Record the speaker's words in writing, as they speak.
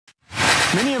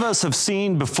Many of us have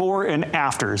seen before and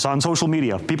afters on social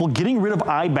media, people getting rid of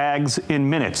eye bags in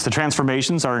minutes. The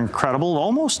transformations are incredible,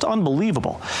 almost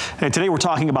unbelievable. And today we're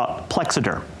talking about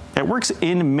Plexaderm. It works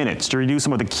in minutes to reduce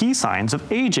some of the key signs of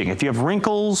aging. If you have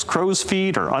wrinkles, crow's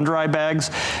feet, or under eye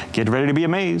bags, get ready to be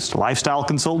amazed. Lifestyle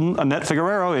consultant Annette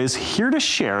Figueroa is here to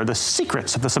share the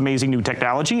secrets of this amazing new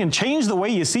technology and change the way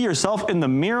you see yourself in the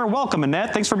mirror. Welcome,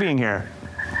 Annette. Thanks for being here.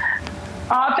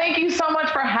 Thank you so much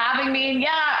for having me.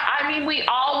 Yeah, I mean, we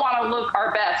all want to look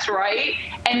our best, right?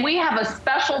 And we have a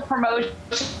special promotion,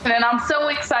 and I'm so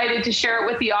excited to share it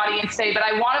with the audience today. But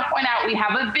I want to point out we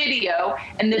have a video,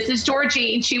 and this is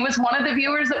Georgine. She was one of the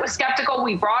viewers that was skeptical.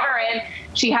 We brought her in.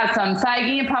 She has some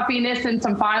sagging and puffiness and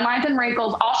some fine lines and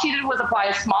wrinkles. All she did was apply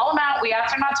a small amount. We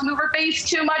asked her not to move her face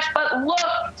too much, but look,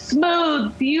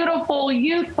 smooth, beautiful,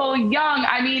 youthful, young.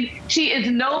 I mean, she is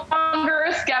no longer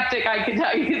a skeptic, I can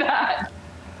tell you that.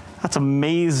 That's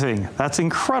amazing. That's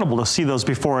incredible to see those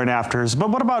before and afters.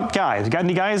 But what about guys? Got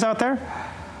any guys out there?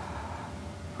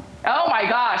 Oh my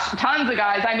gosh, tons of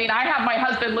guys. I mean, I have my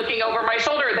husband looking over my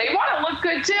shoulder. They want to look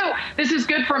good too. This is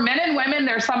good for men and women.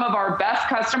 They're some of our best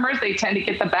customers. They tend to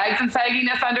get the bags and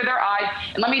sagginess under their eyes.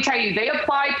 And let me tell you, they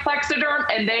apply Plexaderm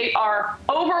and they are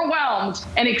overwhelmed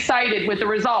and excited with the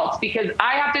results, because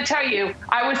I have to tell you,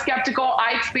 I was skeptical.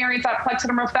 I experienced that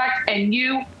Plexaderm effect, and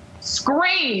you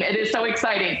scream. It is so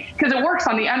exciting because it works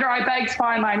on the under eye bags,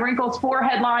 fine line wrinkles,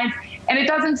 forehead lines, and it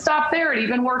doesn't stop there. It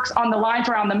even works on the lines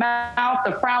around the mouth,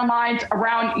 the frown lines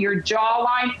around your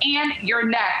jawline and your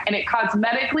neck, and it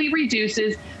cosmetically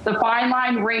reduces the fine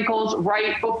line wrinkles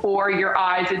right before your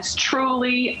eyes. It's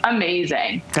truly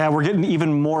amazing. Yeah, we're getting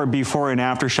even more before and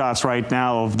after shots right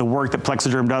now of the work that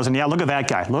Plexaderm does. And yeah, look at that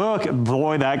guy. Look,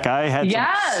 boy, that guy had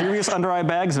some serious under eye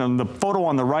bags, and the photo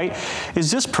on the right is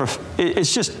just,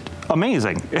 it's just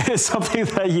amazing. It's something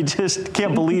that you just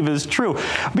can't believe is true.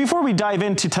 Before we dive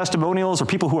into testimonials or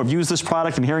people who have used this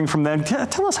product and hearing from them,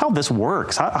 tell us how this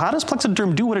works. How does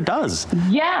Plexaderm do what it does?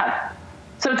 Yeah.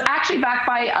 So it's actually backed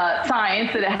by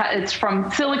science. It's from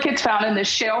silicates found in this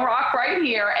shale rock right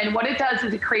here. And what it does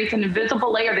is it creates an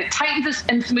invisible layer that tightens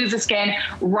and smooths the skin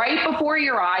right before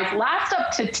your eyes, lasts up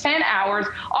to 10 hours.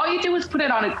 All you do is put it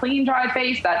on a clean, dry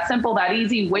face. That simple, that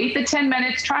easy. Wait the 10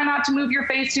 minutes. Try not to move your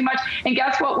face too much. And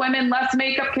guess what, women? Less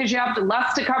makeup because you have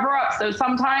less to cover up. So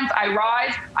sometimes I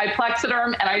rise, I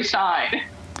Plexaderm, and I shine.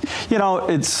 You know,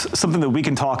 it's something that we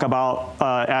can talk about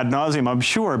ad nauseum, I'm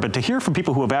sure, but to hear from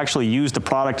people who have actually used the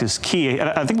product is key. And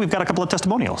I think we've got a couple of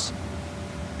testimonials.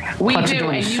 We do,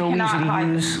 Plexaderm is so easy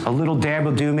to use. A little dab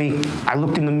will do me. I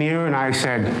looked in the mirror and I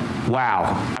said, wow,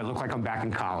 I look like I'm back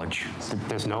in college.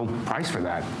 There's no price for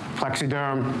that.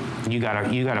 Plexaderm, you got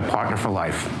a partner for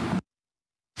life.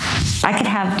 I could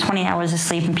have 20 hours of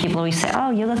sleep and people always say,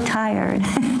 oh, you look tired,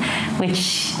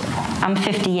 which I'm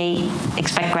 58,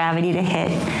 expect gravity to hit.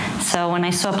 So when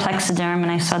I saw Plexaderm and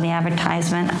I saw the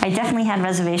advertisement, I definitely had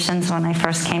reservations when I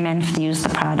first came in to use the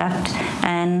product.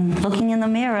 And looking in the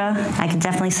mirror, I could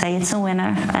definitely say it's a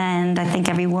winner. And I think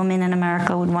every woman in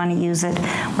America would want to use it,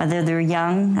 whether they're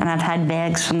young. And I've had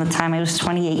bags from the time I was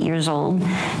 28 years old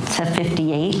to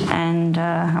 58. And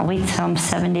I'll wait till I'm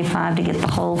 75 to get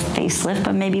the whole facelift,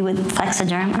 but maybe with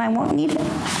Plexaderm, and I won't need it.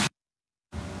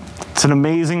 It's an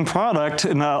amazing product,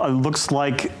 and it looks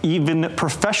like even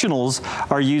professionals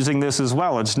are using this as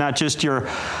well. It's not just your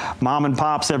mom and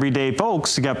pops, everyday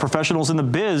folks. You got professionals in the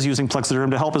biz using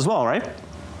Plexaderm to help as well, right?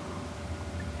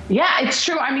 Yeah, it's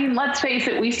true. I mean, let's face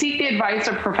it, we seek the advice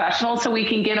of professionals so we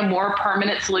can get a more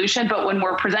permanent solution, but when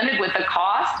we're presented with the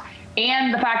cost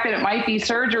and the fact that it might be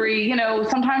surgery, you know,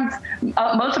 sometimes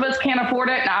most of us can't afford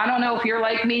it. And I don't know if you're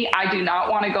like me, I do not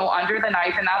want to go under the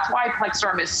knife. And that's why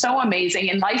Plexaderm is so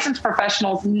amazing. And licensed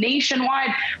professionals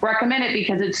nationwide recommend it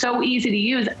because it's so easy to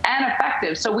use and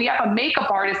effective. So we have a makeup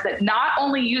artist that not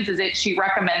only uses it, she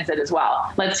recommends it as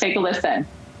well. Let's take a listen.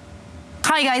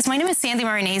 Hi guys, my name is Sandy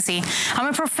Marinese. I'm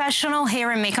a professional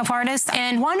hair and makeup artist,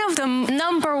 and one of the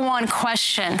 #1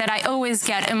 question that I always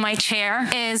get in my chair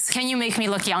is, can you make me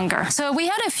look younger? So we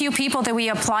had a few people that we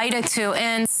applied it to,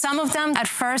 and some of them at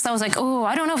first I was like, oh,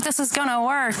 I don't know if this is gonna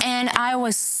work. And I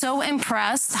was so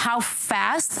impressed how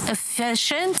fast,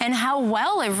 efficient, and how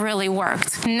well it really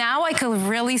worked. Now I could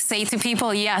really say to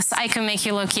people, yes, I can make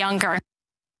you look younger.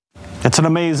 It's an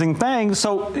amazing thing.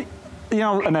 So, you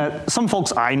know, and some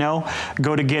folks I know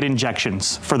go to get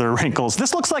injections for their wrinkles.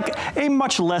 This looks like a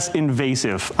much less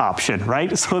invasive option,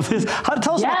 right? So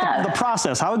tell us about the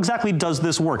process. How exactly does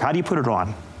this work? How do you put it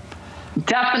on?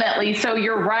 Definitely. So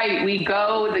you're right. We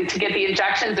go to get the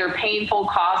injections. They're painful,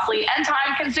 costly, and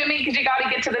time consuming because you got to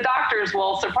get to the doctors.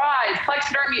 Well, surprise,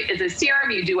 Plexaderm is a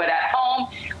serum. You do it at home.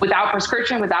 without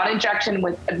prescription, without injection,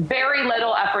 with very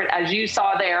little effort, as you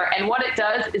saw there. And what it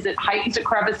does is it heightens the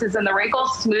crevices and the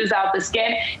wrinkles, smooths out the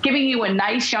skin, giving you a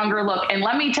nice younger look. And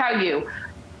let me tell you,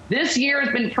 this year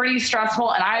has been pretty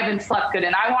stressful and I haven't slept good.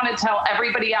 And I want to tell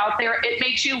everybody out there, it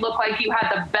makes you look like you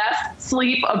had the best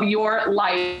sleep of your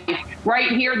life.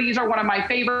 Right here, these are one of my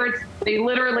favorites. They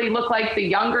literally look like the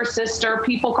younger sister.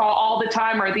 People call all the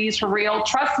time, are these for real?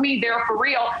 Trust me, they're for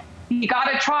real. You got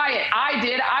to try it. I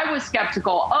did. I was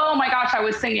skeptical. Oh my gosh, I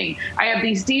was singing. I have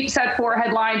these deep set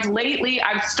forehead lines. Lately,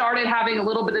 I've started having a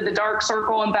little bit of the dark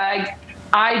circle and bags.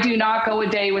 I do not go a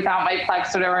day without my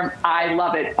Plexaderm. I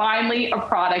love it. Finally, a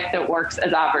product that works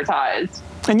as advertised.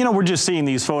 And you know, we're just seeing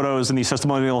these photos and these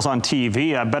testimonials on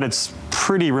TV. I bet it's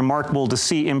pretty remarkable to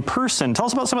see in person. Tell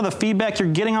us about some of the feedback you're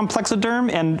getting on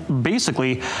Plexaderm and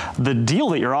basically the deal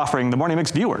that you're offering the Morning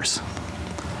Mix viewers.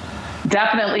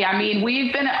 Definitely. I mean,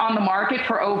 we've been on the market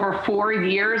for over 4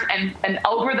 years, and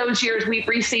over those years, we've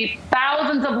received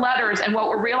thousands of letters. And what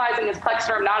we're realizing is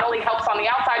Plexaderm not only helps on the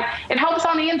outside, it helps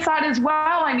on the inside as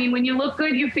well. I mean, when you look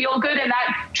good, you feel good, and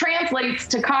that translates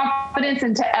to confidence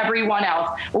and to everyone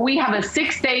else. Well, we have a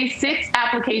 6-day,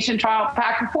 6-application trial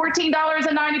pack for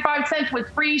 $14.95 with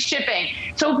free shipping.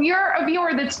 So if you're a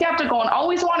viewer that's skeptical and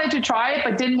always wanted to try it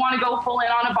but didn't want to go full in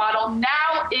on a bottle,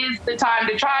 now is the time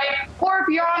to try it. Or if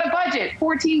you're on a budget,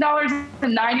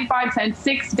 $14.95,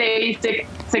 6 days,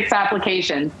 six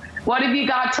applications. What have you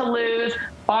got to lose?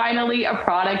 Finally, a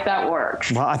product that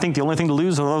works. Well, I think the only thing to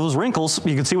lose are those wrinkles.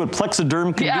 You can see what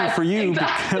Plexaderm can do for you.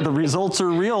 Exactly. The results are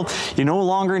real. You no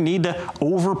longer need to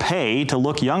overpay to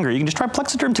look younger. You can just try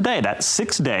Plexaderm today. That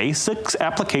 6-day,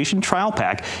 6-application trial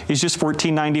pack is just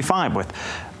 $14.95 with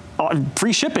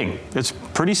free shipping. It's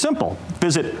pretty simple.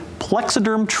 Visit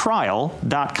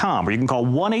plexadermtrial.com, or you can call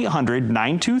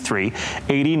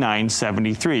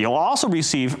 1-800-923-8973. You'll also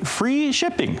receive free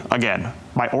shipping, again,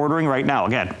 by ordering right now.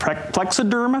 Again,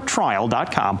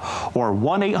 plexadermtrial.com or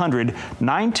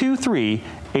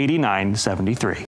 1-800-923-8973.